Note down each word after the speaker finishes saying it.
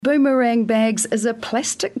Boomerang bags is a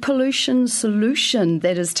plastic pollution solution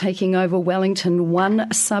that is taking over Wellington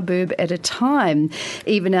one suburb at a time.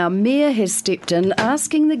 Even our mayor has stepped in,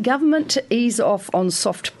 asking the government to ease off on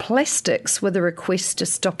soft plastics with a request to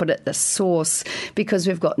stop it at the source, because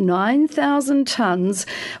we've got 9,000 tonnes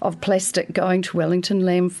of plastic going to Wellington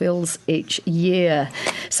landfills each year.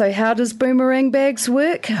 So how does boomerang bags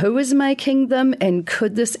work? Who is making them? And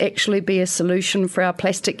could this actually be a solution for our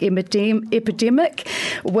plastic epidemic?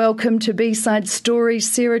 Welcome to B-Side Stories,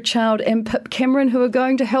 Sarah Child and Pip Cameron, who are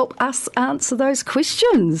going to help us answer those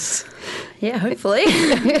questions. Yeah, hopefully.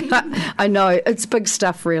 I know, it's big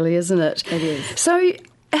stuff really, isn't it? It is. So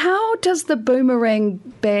how does the boomerang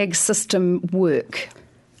bag system work?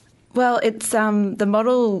 Well, it's the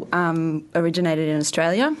model originated in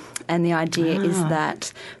Australia, and the idea is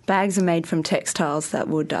that bags are made from textiles that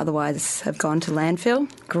would otherwise have gone to landfill.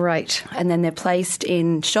 Great. And then they're placed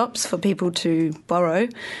in shops for people to borrow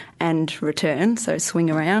and return, so swing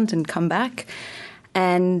around and come back.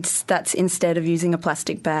 And that's instead of using a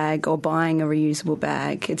plastic bag or buying a reusable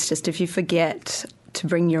bag. It's just if you forget to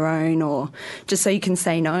bring your own, or just so you can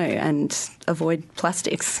say no and avoid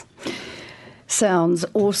plastics. Sounds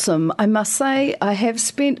awesome. I must say, I have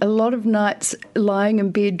spent a lot of nights lying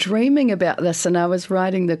in bed dreaming about this, and I was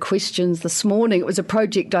writing the questions this morning. It was a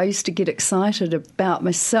project I used to get excited about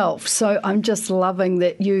myself. So I'm just loving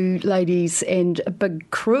that you ladies and a big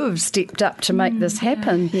crew have stepped up to make this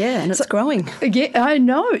happen. Yeah, and it's growing. Yeah, I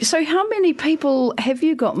know. So how many people have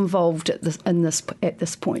you got involved at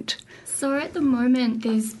this point? So at the moment,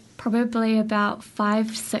 there's probably about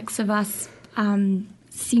 5-6 of us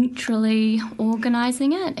centrally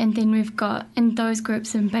organising it, and then we've got, and those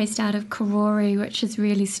groups are based out of Karori, which is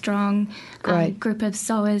really strong. Group of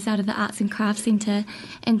sewers out of the Arts and Crafts Centre,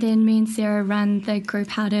 and then me and Sarah run the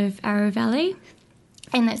group out of Arrow Valley,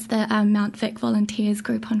 and that's the Mount Vic Volunteers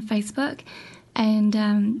group on Facebook. And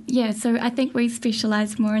so I think we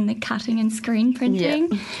specialise more in the cutting and screen printing.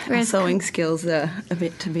 Yeah. Our sewing skills are a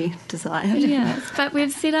bit to be desired. Yes, but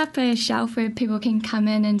we've set up a shelf where people can come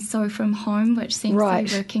in and sew from home, which seems to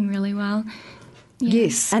be working really well. Yeah.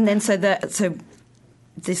 Yes. And then so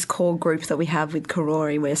this core group that we have with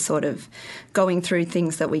Karori, we're sort of going through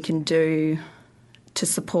things that we can do to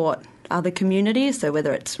support other communities, so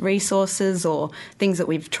whether it's resources or things that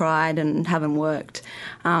we've tried and haven't worked,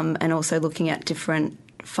 and also looking at different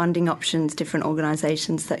funding options, different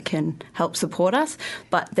organisations that can help support us.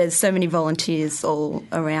 But there's so many volunteers all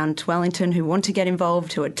around Wellington who want to get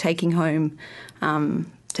involved, who are taking home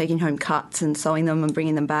cuts and sewing them and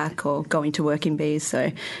bringing them back, or going to work in bees.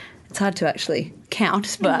 So it's hard to actually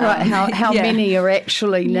count, but how many are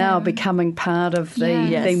actually now becoming part of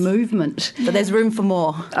the movement? But there's room for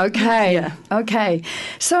more. Okay, okay.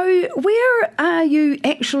 So where are you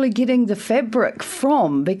actually getting the fabric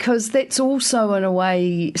from? Because that's also in a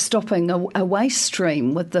way stopping a waste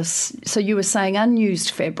stream with this. So you were saying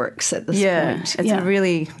unused fabrics at this point. It's a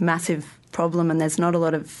really massive problem, and there's not a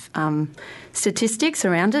lot of statistics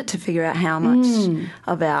around it to figure out how much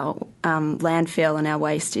of our landfill and our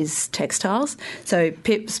waste is textiles. So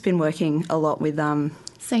Pip's been working a lot with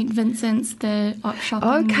St Vincent's, the op shop.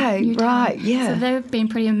 Okay, in Newtown. right, yeah. So they've been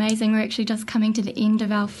pretty amazing. We're actually just coming to the end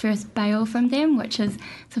of our first bale from them, which is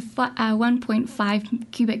a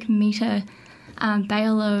 1.5 cubic metre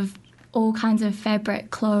bale of all kinds of fabric,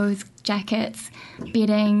 clothes, jackets,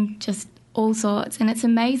 bedding, just all sorts, and it's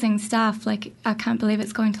amazing stuff. Like, I can't believe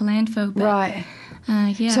it's going to landfill. But, right.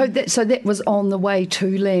 So that was on the way to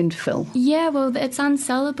landfill. Yeah, well, it's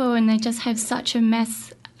unsellable, and they just have such a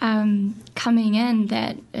mess coming in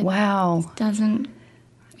that it doesn't.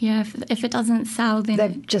 Yeah, if it doesn't sell, then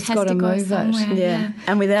they've just got to move somewhere. it. Yeah,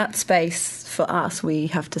 and without space for us, we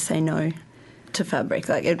have to say no to fabric.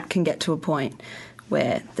 Like, it can get to a point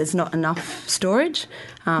where there's not enough storage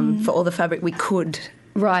for all the fabric we could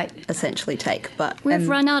essentially take. But we've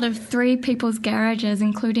run out of 3 people's garages,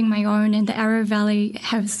 including my own, and the Arrow Valley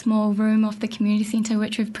have a small room off the community centre,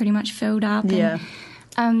 which we've pretty much filled up. Yeah.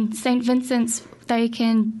 And St Vincent's, they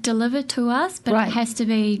can deliver to us, but it has to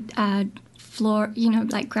be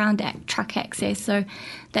ground truck access. So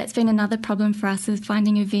that's been another problem for us, is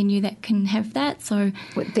finding a venue that can have that. So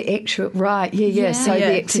with the actual so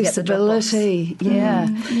the accessibility,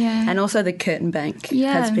 and also the curtain bank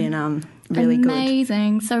has been really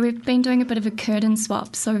amazing. So we've been doing a bit of a curtain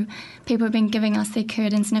swap. So people have been giving us their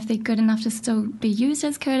curtains, and if they're good enough to still be used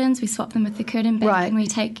as curtains, we swap them with the curtain bank, and we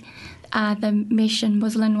take the mesh and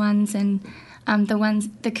muslin ones and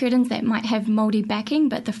the curtains that might have mouldy backing,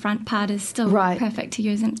 but the front part is still perfect to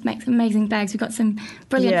use, and it makes amazing bags. We've got some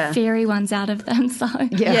brilliant fairy ones out of them. So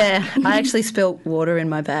I actually spilt water in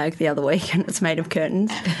my bag the other week, and it's made of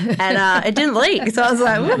curtains, and it didn't leak. So I was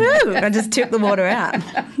like, woohoo! I just took the water out.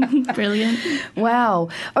 Brilliant. Wow.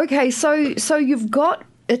 Okay, so you've got.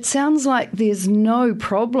 It sounds like there's no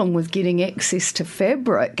problem with getting access to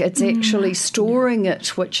fabric. It's actually storing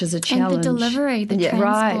it, which is a challenge. And the delivery, the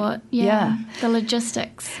transport, the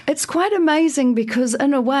logistics. It's quite amazing because,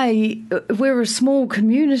 in a way, we're a small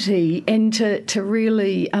community, and to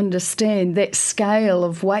really understand that scale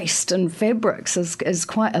of waste in fabrics is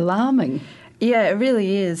quite alarming. Yeah, it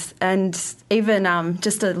really is. And even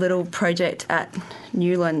just a little project at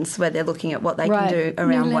Newlands where they're looking at what they can do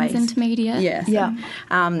around Newlands waste. Intermediate. Yeah.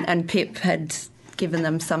 And Pip had given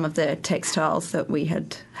them some of the textiles that we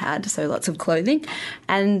had, so lots of clothing.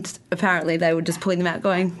 And apparently they were just pulling them out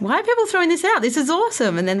going, why are people throwing this out? This is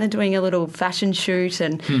awesome. And then they're doing a little fashion shoot.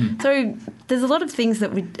 And so there's a lot of things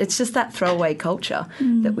that it's just that throwaway culture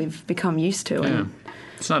that we've become used to. Yeah. And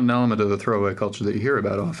it's not an element of the throwaway culture that you hear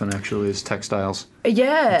about often, actually, is textiles.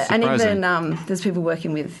 Yeah, and even there's people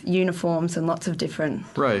working with uniforms and lots of different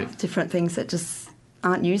things that just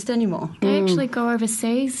aren't used anymore. They actually go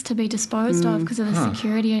overseas to be disposed of because of the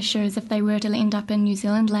security issues if they were to end up in New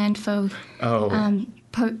Zealand landfill.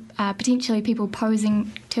 Potentially people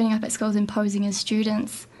turning up at schools and posing as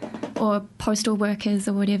students or postal workers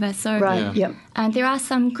or whatever. So, and there are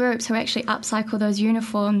some groups who actually upcycle those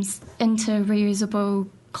uniforms into reusable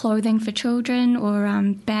clothing for children or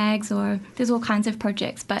bags, or there's all kinds of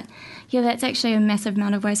projects. But that's actually a massive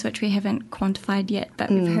amount of waste which we haven't quantified yet, but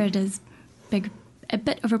we've heard is a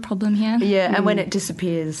bit of a problem here. Yeah, and when it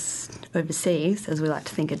disappears overseas, as we like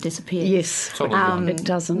to think it disappears. Yes, it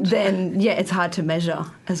doesn't. Then, it's hard to measure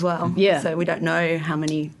as well. Yeah. So we don't know how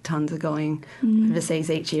many tonnes are going overseas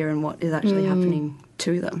each year and what is actually happening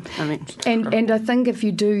to them. I mean, and I think if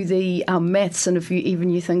you do the maths, and if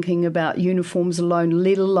you're thinking about uniforms alone,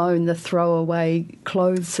 let alone the throwaway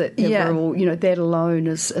clothes that all, that alone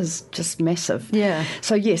is just massive. Yeah.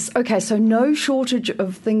 So yes, okay. So no shortage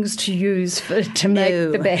of things to use to make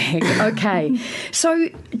the bag. Okay. So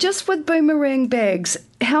just with Boomerang bags,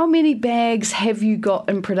 how many bags have you got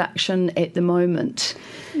in production at the moment?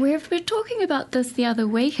 We were talking about this the other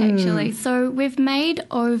week, actually. So we've made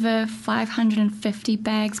over 550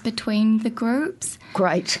 bags between the groups.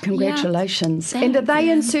 Great, congratulations. Yeah, and are they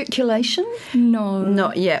in circulation? No.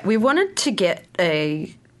 Not yet. We wanted to get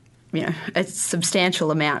a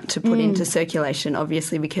substantial amount to put into circulation,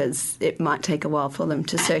 obviously, because it might take a while for them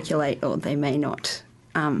to circulate or they may not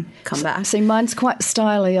come back. See, mine's quite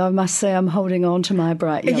styly, I must say. I'm holding on to my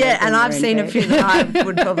bright yellow. Yeah, and I've seen a few that I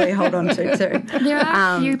would probably hold on to too. There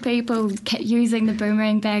are a few people using the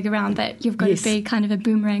boomerang bag around that you've got to be kind of a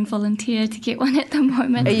boomerang volunteer to get one at the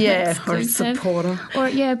moment. Yeah, or a supporter.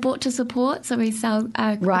 Or, bought to support. So we sell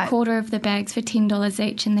a quarter of the bags for $10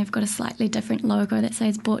 each, and they've got a slightly different logo that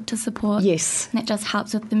says bought to support. Yes. And that just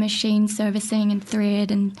helps with the machine servicing and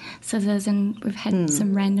thread and scissors, and we've had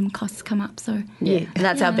some random costs come up. So And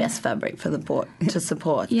that's our best fabric for the bought to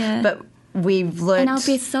support. Yeah. But we've learned... And our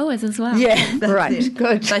best sewers as well. Yeah, right. It.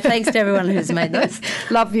 Good. So thanks to everyone who's made those.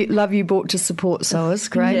 Love you bought to support sewers.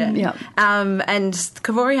 Great. Yeah. And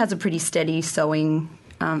Karori has a pretty steady sewing,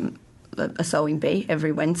 a sewing bee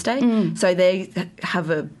every Wednesday. So they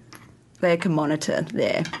can monitor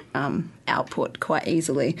their output quite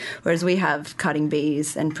easily, whereas we have cutting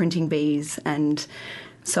bees and printing bees and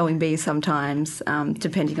sewing bees sometimes,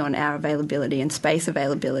 depending on our availability and space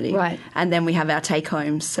availability. Right. And then we have our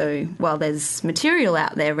take-homes. So while there's material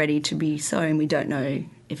out there ready to be sewn, we don't know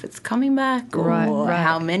if it's coming back or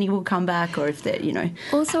how many will come back or if they're,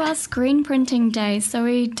 Also our screen printing days. So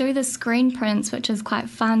we do the screen prints, which is quite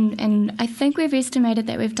fun. And I think we've estimated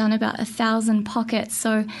that we've done about 1,000 pockets.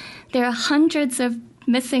 So there are hundreds of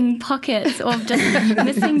missing pockets or just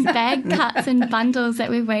missing bag cuts and bundles that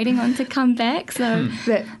we're waiting on to come back. So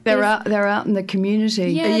they're out in the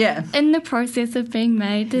community. Yeah, in the process of being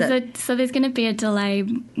made. So there's going to be a delay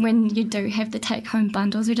when you do have the take-home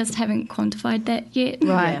bundles. We just haven't quantified that yet.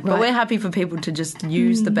 Right. But we're happy for people to just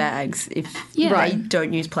use the bags if they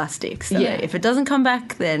don't use plastic. So if it doesn't come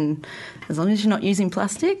back, then as long as you're not using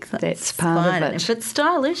plastic, that's part fine. of it. And if it's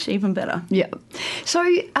stylish, even better. Yeah. So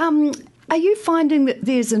are you finding that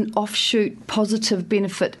there's an offshoot positive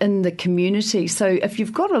benefit in the community? So if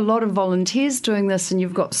you've got a lot of volunteers doing this and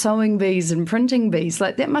you've got sewing bees and printing bees,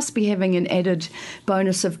 that must be having an added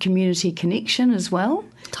bonus of community connection as well?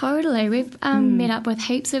 Totally. We've met up with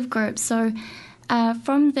heaps of groups. So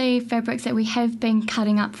From the fabrics that we have been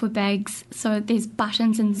cutting up for bags, so there's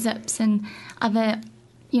buttons and zips and other,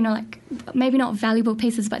 like maybe not valuable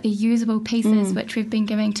pieces, but they're usable pieces, which we've been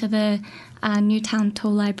giving to the Newtown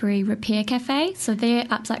Tool Library Repair Cafe. So they're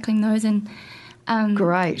upcycling those and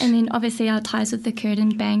great. And then obviously our ties with the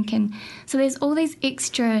Curtin Bank, and so there's all these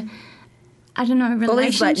extra, I don't know,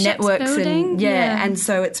 relationships all these networks building. and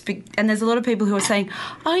so it's big, and there's a lot of people who are saying,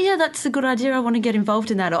 oh yeah, that's a good idea, I want to get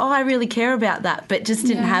involved in that, or oh, I really care about that, but just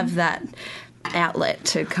didn't have that outlet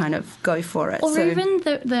to kind of go for it. Or so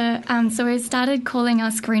even so we started calling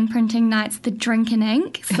our screen printing nights the drink and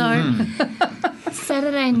ink. So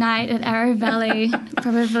Saturday night at Arrow Valley,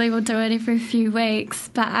 probably we'll do it every few weeks,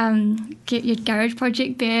 but get your Garage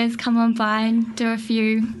Project bears, come on by and do a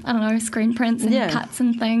few, screen prints and cuts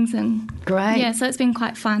and things. And great. Yeah, so it's been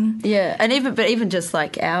quite fun. Yeah, and even just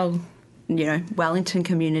like our, Wellington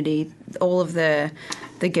community, all of the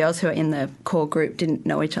girls who are in the core group didn't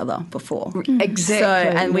know each other before. Exactly. So,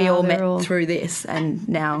 and we all met through this, and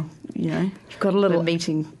now, you've got a little, we're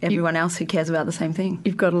meeting everyone else who cares about the same thing.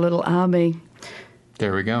 You've got a little army.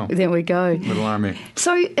 There we go. Little army.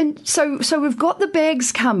 So we've got the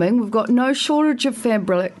bags coming. We've got no shortage of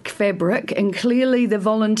fabric, and clearly the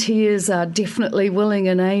volunteers are definitely willing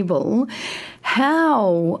and able.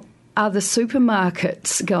 How are the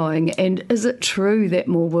supermarkets going, and is it true that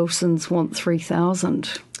More Wilsons want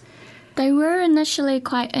 3,000? They were initially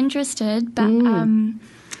quite interested, but and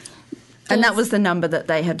that was the number that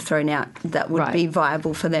they had thrown out that would be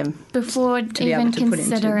viable for them before to be able to put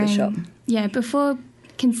into the shop. Yeah, before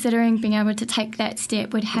considering being able to take that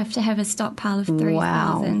step, would have to have a stockpile of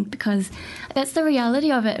 3,000 because that's the reality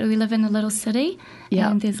of it. We live in a little city,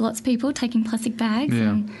 and there's lots of people taking plastic bags,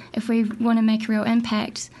 and if we want to make a real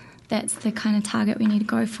impact, that's the kind of target we need to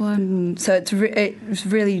go for. So it's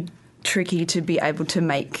really tricky to be able to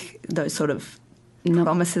make those sort of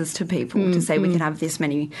promises to people to say we can have this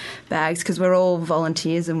many bags, because we're all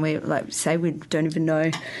volunteers and we we don't even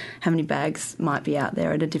know how many bags might be out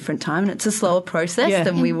there at a different time, and it's a slower process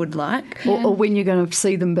than we would like. Or when you're going to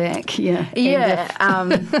see them back.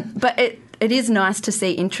 But it is nice to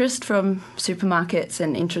see interest from supermarkets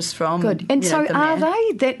and interest from good. And so are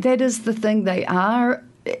they? That is the thing, they are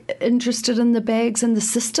interested in the bags and the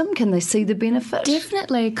system? Can they see the benefit?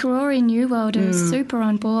 Definitely. Karori New World is super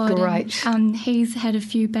on board. Great. And, he's had a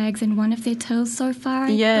few bags in one of their tills so far, I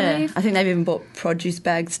believe. I think they've even bought produce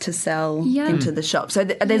bags to sell into the shop. So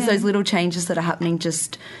there's those little changes that are happening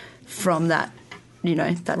just from that,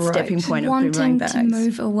 that stepping point of boomerang bags. Wanting to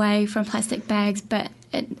move away from plastic bags, but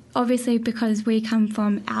obviously because we come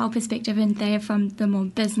from our perspective and they're from the more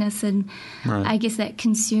business and I guess that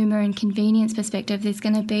consumer and convenience perspective, there's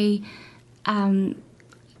going to be toing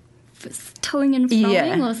and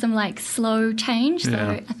froing or some slow change. So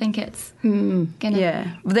I think it's going to...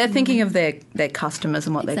 Yeah, they're thinking of their customers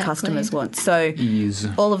and what their customers want. So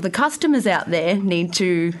all of the customers out there need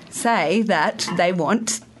to say that they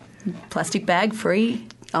want plastic bag free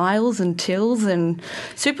aisles and tills and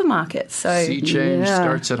supermarkets. So sea change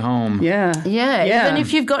starts at home. Yeah. Even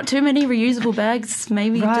if you've got too many reusable bags,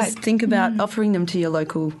 maybe just think about offering them to your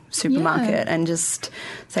local supermarket and just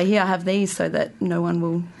say, here, I have these, so that no one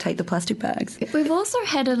will take the plastic bags. We've also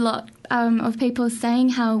had a lot of people saying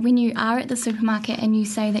how when you are at the supermarket and you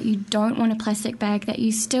say that you don't want a plastic bag, that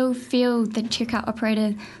you still feel the checkout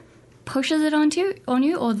operator pushes it on you,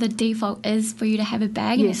 or the default is for you to have a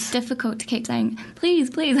bag, and it's difficult to keep saying, please,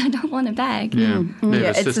 I don't want a bag.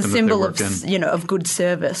 It's a symbol of good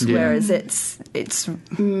service, whereas it's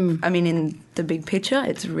I mean, in the big picture,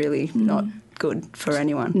 it's really not good for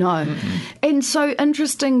anyone. No. And so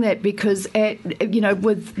interesting that, because I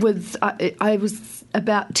was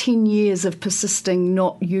about 10 years of persisting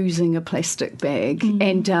not using a plastic bag,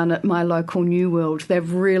 and down at my local New World,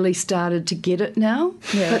 they've really started to get it now.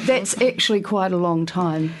 But that's actually quite a long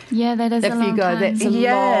time. Yeah, that is a long time. That's a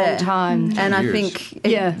long time. And I think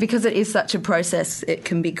because it is such a process, it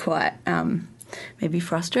can be quite maybe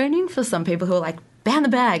frustrating for some people who are like, ban the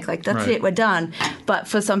bag, that's it, we're done. But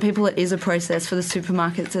for some people it is a process. For the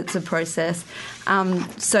supermarkets it's a process.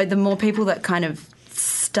 So the more people that kind of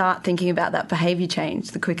start thinking about that behaviour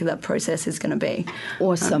change, the quicker that process is going to be.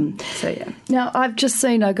 Awesome. Now, I've just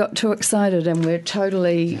seen I got too excited and we're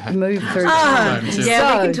totally moved through time. We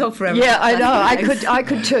can talk forever. Yeah, I know. I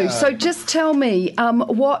could too. So just tell me,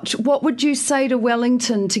 what would you say to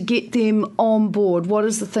Wellington to get them on board? What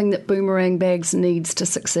is the thing that Boomerang Bags needs to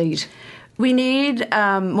succeed? We need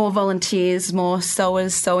more volunteers, more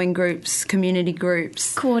sewers, sewing groups, community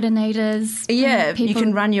groups. Coordinators. Yeah, you people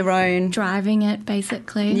can run your own. driving it,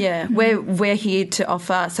 basically. Yeah, we're here to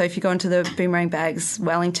offer. So if you go into the Boomerang Bags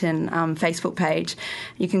Wellington Facebook page,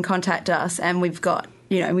 you can contact us, and we've got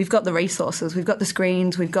the resources, we've got the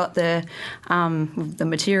screens, we've got the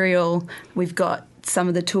material, we've got some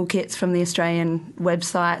of the toolkits from the Australian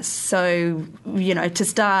websites. So to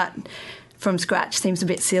start from scratch seems a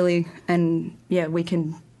bit silly, and we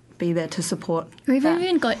can be there to support. We've that.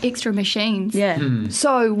 even got extra machines. Yeah.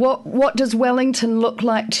 So what does Wellington look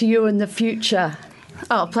like to you in the future?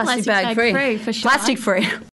 Oh, plastic bag free for sure. Plastic free.